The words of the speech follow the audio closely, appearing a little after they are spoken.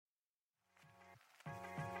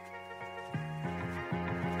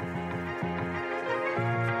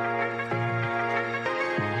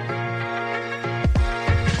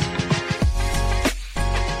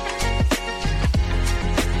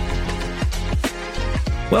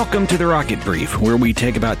Welcome to the Rocket Brief, where we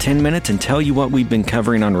take about 10 minutes and tell you what we've been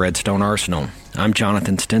covering on Redstone Arsenal. I'm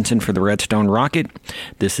Jonathan Stinson for the Redstone Rocket.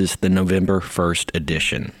 This is the November 1st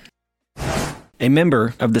edition. A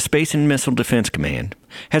member of the Space and Missile Defense Command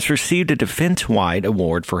has received a defense-wide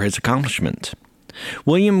award for his accomplishments.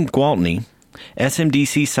 William Gwaltney,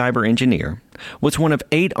 SMDC cyber engineer, was one of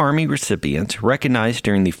 8 Army recipients recognized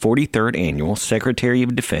during the 43rd Annual Secretary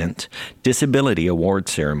of Defense Disability Award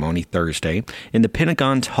ceremony Thursday in the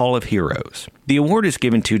Pentagon's Hall of Heroes. The award is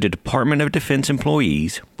given to the Department of Defense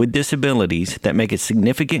employees with disabilities that make a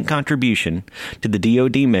significant contribution to the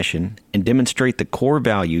DoD mission and demonstrate the core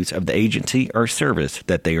values of the agency or service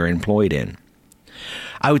that they are employed in.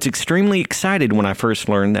 I was extremely excited when I first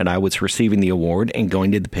learned that I was receiving the award and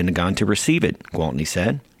going to the Pentagon to receive it, Gwaltney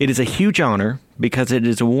said. It is a huge honor because it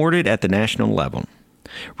is awarded at the national level.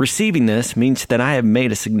 Receiving this means that I have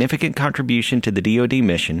made a significant contribution to the DoD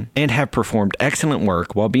mission and have performed excellent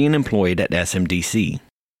work while being employed at SMDC.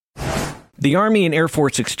 The Army and Air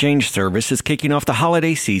Force Exchange Service is kicking off the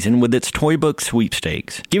holiday season with its Toy Book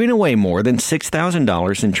Sweepstakes, giving away more than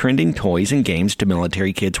 $6,000 in trending toys and games to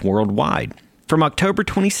military kids worldwide. From October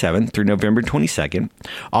 27th through November 22nd,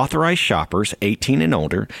 authorized shoppers 18 and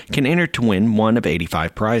older can enter to win one of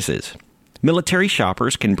 85 prizes. Military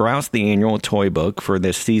shoppers can browse the annual toy book for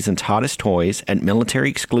this season's hottest toys at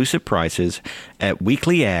military-exclusive prices at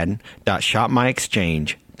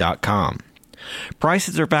weeklyad.shopmyexchange.com.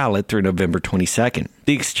 Prices are valid through November 22nd.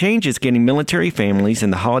 The exchange is getting military families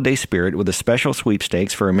in the holiday spirit with a special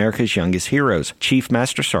sweepstakes for America's youngest heroes, Chief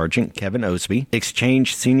Master Sergeant Kevin Osby,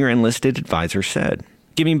 Exchange Senior Enlisted Advisor, said.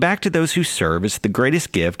 Giving back to those who serve is the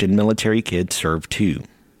greatest gift, and military kids serve too.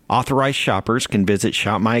 Authorized shoppers can visit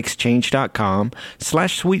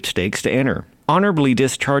shopmyexchange.com/sweepstakes to enter. Honorably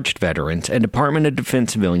discharged veterans and Department of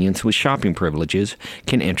Defense civilians with shopping privileges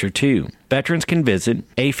can enter too. Veterans can visit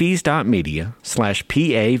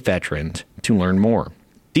afees.media/PA veterans to learn more.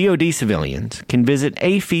 DoD civilians can visit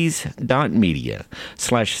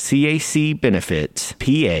afees.media/CAC benefits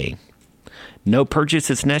PA. No purchase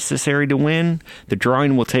is necessary to win. The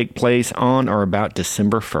drawing will take place on or about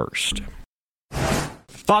December 1st.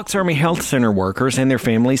 Fox Army Health Center workers and their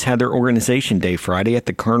families had their Organization Day Friday at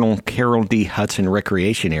the Colonel Carroll D. Hudson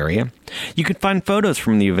Recreation Area. You can find photos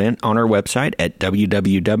from the event on our website at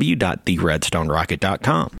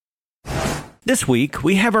www.theredstonerocket.com. This week,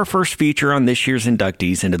 we have our first feature on this year's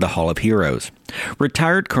inductees into the Hall of Heroes.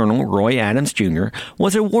 Retired Colonel Roy Adams Jr.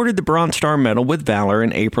 was awarded the Bronze Star Medal with Valor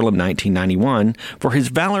in April of 1991 for his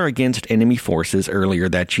valor against enemy forces earlier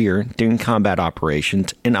that year during combat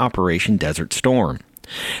operations in Operation Desert Storm.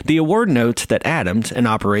 The award notes that Adams, an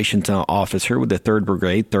operations officer with the 3rd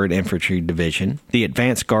Brigade, 3rd Infantry Division, the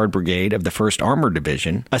Advanced Guard Brigade of the 1st Armored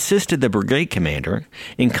Division, assisted the brigade commander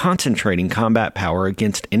in concentrating combat power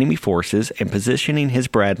against enemy forces and positioning his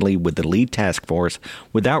Bradley with the lead task force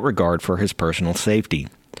without regard for his personal safety.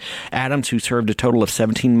 Adams, who served a total of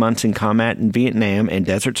 17 months in combat in Vietnam and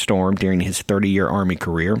Desert Storm during his 30-year Army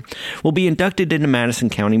career, will be inducted into Madison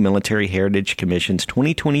County Military Heritage Commission's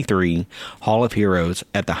 2023 Hall of Heroes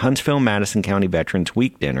at the Huntsville-Madison County Veterans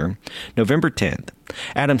Week dinner, November 10th.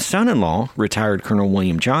 Adams' son-in-law, retired Colonel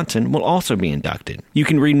William Johnson, will also be inducted. You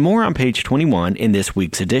can read more on page 21 in this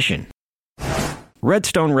week's edition.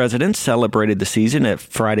 Redstone residents celebrated the season at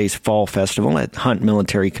Friday's Fall Festival at Hunt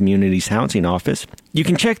Military Communities Housing Office. You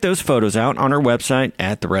can check those photos out on our website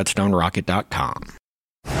at theredstonerocket.com.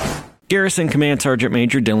 Garrison Command Sergeant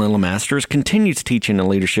Major Dylan Lemasters continues teaching a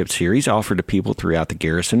leadership series offered to people throughout the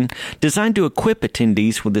garrison, designed to equip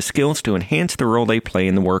attendees with the skills to enhance the role they play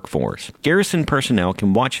in the workforce. Garrison personnel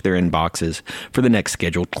can watch their inboxes for the next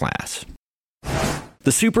scheduled class.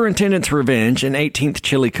 The Superintendent's Revenge and 18th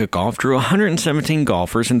Chili Cook-Off drew 117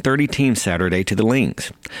 golfers and 30 teams Saturday to the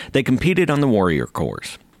links. They competed on the Warrior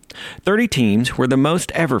course. 30 teams were the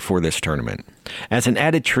most ever for this tournament. As an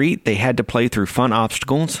added treat, they had to play through fun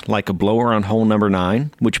obstacles like a blower on hole number 9,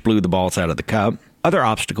 which blew the balls out of the cup. Other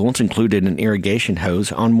obstacles included an irrigation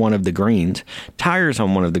hose on one of the greens, tires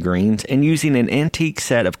on one of the greens, and using an antique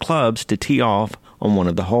set of clubs to tee off on one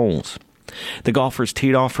of the holes. The golfers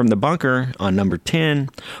teed off from the bunker on number 10.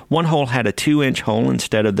 One hole had a 2-inch hole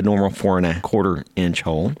instead of the normal 4.25-inch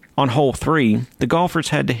hole. On hole 3, the golfers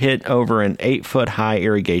had to hit over an 8-foot-high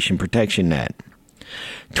irrigation protection net.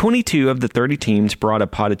 22 of the 30 teams brought a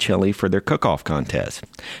pot of chili for their cook-off contest.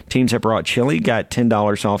 Teams that brought chili got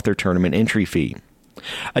 $10 off their tournament entry fee.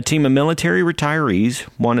 A team of military retirees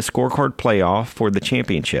won a scorecard playoff for the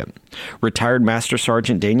championship. Retired Master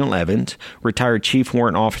Sergeant Daniel Evans, retired Chief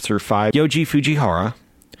Warrant Officer 5 Yoji Fujihara,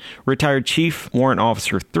 retired Chief Warrant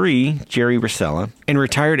Officer 3, Jerry Rosella, and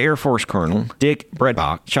retired Air Force Colonel Dick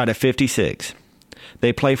Bredbach shot a 56.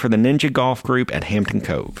 They play for the Ninja Golf Group at Hampton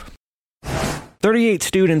Cove. 38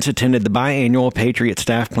 students attended the biannual Patriot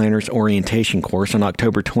Staff Planners Orientation Course on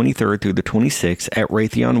October 23rd through the 26th at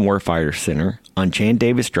Raytheon Warfighter Center on Jan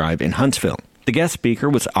Davis Drive in Huntsville. The guest speaker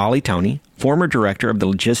was Ollie Toney, former director of the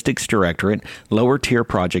Logistics Directorate Lower Tier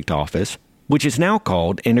Project Office, which is now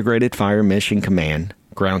called Integrated Fire Mission Command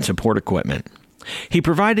Ground Support Equipment. He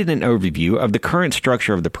provided an overview of the current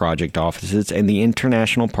structure of the project offices and the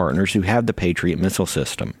international partners who have the Patriot missile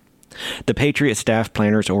system. The Patriot Staff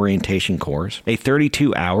Planners Orientation Course, a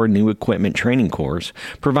 32-hour new equipment training course,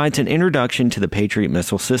 provides an introduction to the Patriot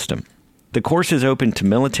missile system. The course is open to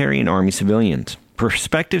military and Army civilians.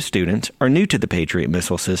 Prospective students are new to the Patriot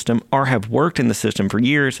missile system or have worked in the system for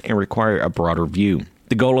years and require a broader view.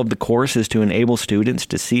 The goal of the course is to enable students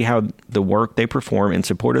to see how the work they perform in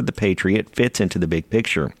support of the Patriot fits into the big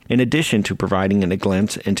picture, in addition to providing a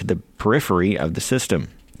glimpse into the periphery of the system.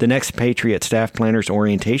 The next Patriot Staff Planners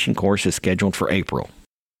Orientation course is scheduled for April.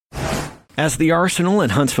 As the Arsenal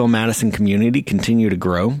and Huntsville-Madison community continue to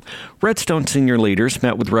grow, Redstone senior leaders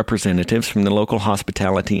met with representatives from the local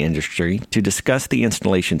hospitality industry to discuss the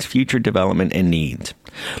installation's future development and needs.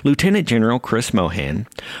 Lieutenant General Chris Mohan,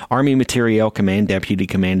 Army Materiel Command Deputy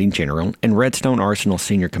Commanding General and Redstone Arsenal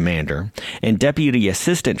Senior Commander, and Deputy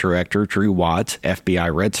Assistant Director Drew Watts,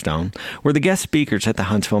 FBI Redstone, were the guest speakers at the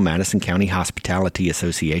Huntsville-Madison County Hospitality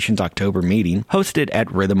Association's October meeting hosted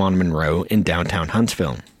at Rhythm on Monroe in downtown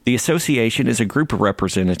Huntsville. The association is a group of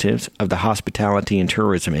representatives of the hospitality and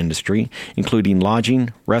tourism industry, including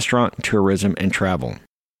lodging, restaurant, tourism, and travel.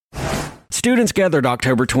 Students gathered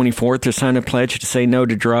October 24th to sign a pledge to say no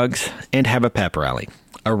to drugs and have a pep rally.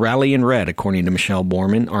 A rally in red, according to Michelle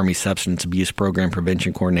Borman, Army Substance Abuse Program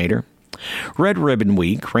Prevention Coordinator. Red Ribbon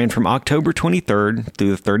Week ran from October 23rd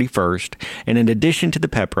through the 31st, and in addition to the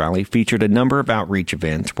pep rally, featured a number of outreach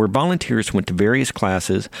events where volunteers went to various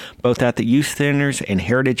classes, both at the youth centers and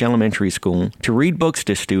Heritage Elementary School, to read books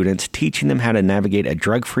to students, teaching them how to navigate a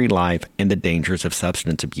drug-free life and the dangers of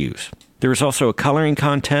substance abuse. There was also a coloring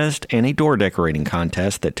contest and a door decorating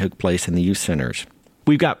contest that took place in the youth centers.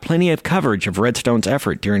 We've got plenty of coverage of Redstone's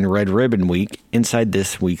effort during Red Ribbon Week inside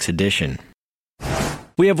this week's edition.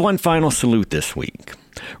 We have one final salute this week.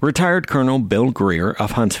 Retired Colonel Bill Greer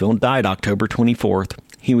of Huntsville died October 24th.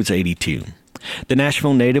 He was 82. The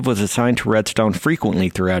Nashville native was assigned to Redstone frequently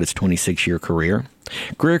throughout his 26-year career.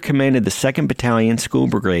 Greer commanded the 2nd Battalion School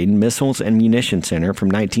Brigade Missiles and Munitions Center from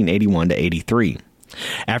 1981 to 83.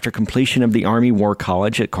 After completion of the Army War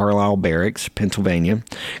College at Carlisle Barracks, Pennsylvania,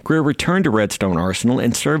 Greer returned to Redstone Arsenal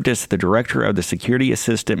and served as the director of the Security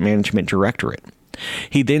Assistant Management Directorate.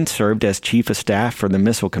 He then served as Chief of Staff for the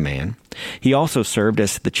Missile Command. He also served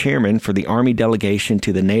as the chairman for the Army delegation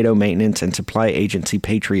to the NATO Maintenance and Supply Agency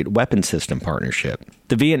Patriot Weapon System Partnership.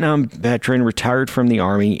 The Vietnam veteran retired from the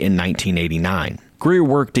Army in 1989. Greer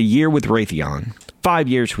worked a year with Raytheon, 5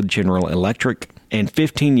 years with General Electric, and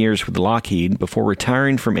 15 years with Lockheed before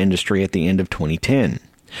retiring from industry at the end of 2010.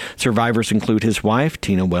 Survivors include his wife,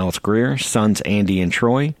 Tina Wells Greer, sons Andy and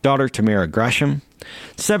Troy, daughter Tamara Gresham,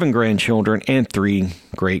 7 grandchildren, and 3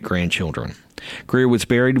 great-grandchildren. Greer was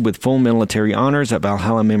buried with full military honors at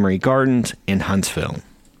Valhalla Memory Gardens in Huntsville.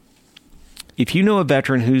 If you know a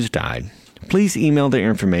veteran who's died, please email their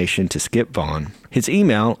information to Skip Vaughn. His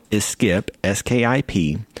email is skip,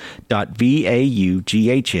 skip.vaughn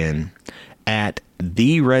at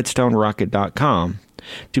theredstonerocket.com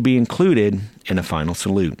to be included in a final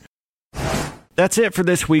salute. That's it for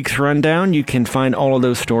this week's rundown. You can find all of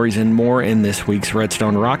those stories and more in this week's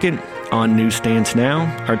Redstone Rocket on newsstands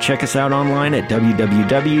now, or check us out online at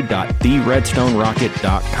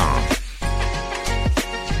www.theredstonerocket.com.